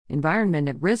Environment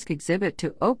at Risk exhibit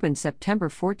to open September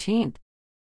 14th.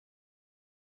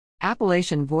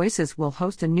 Appalachian Voices will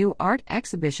host a new art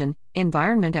exhibition,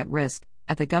 Environment at Risk,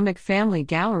 at the Gummick Family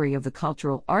Gallery of the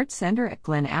Cultural Arts Center at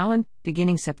Glen Allen,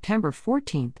 beginning September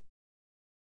 14th.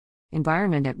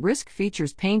 Environment at Risk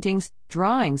features paintings,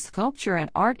 drawings, sculpture,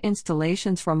 and art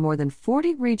installations from more than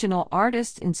 40 regional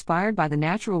artists inspired by the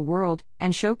natural world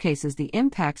and showcases the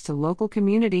impacts to local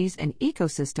communities and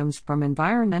ecosystems from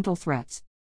environmental threats.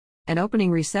 An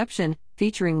opening reception,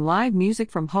 featuring live music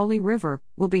from Holy River,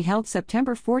 will be held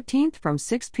September 14th from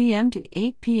 6 p.m. to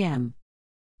 8 p.m.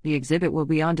 The exhibit will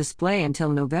be on display until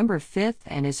November 5th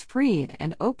and is free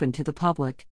and open to the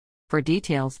public. For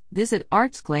details, visit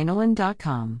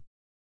artsglenallen.com.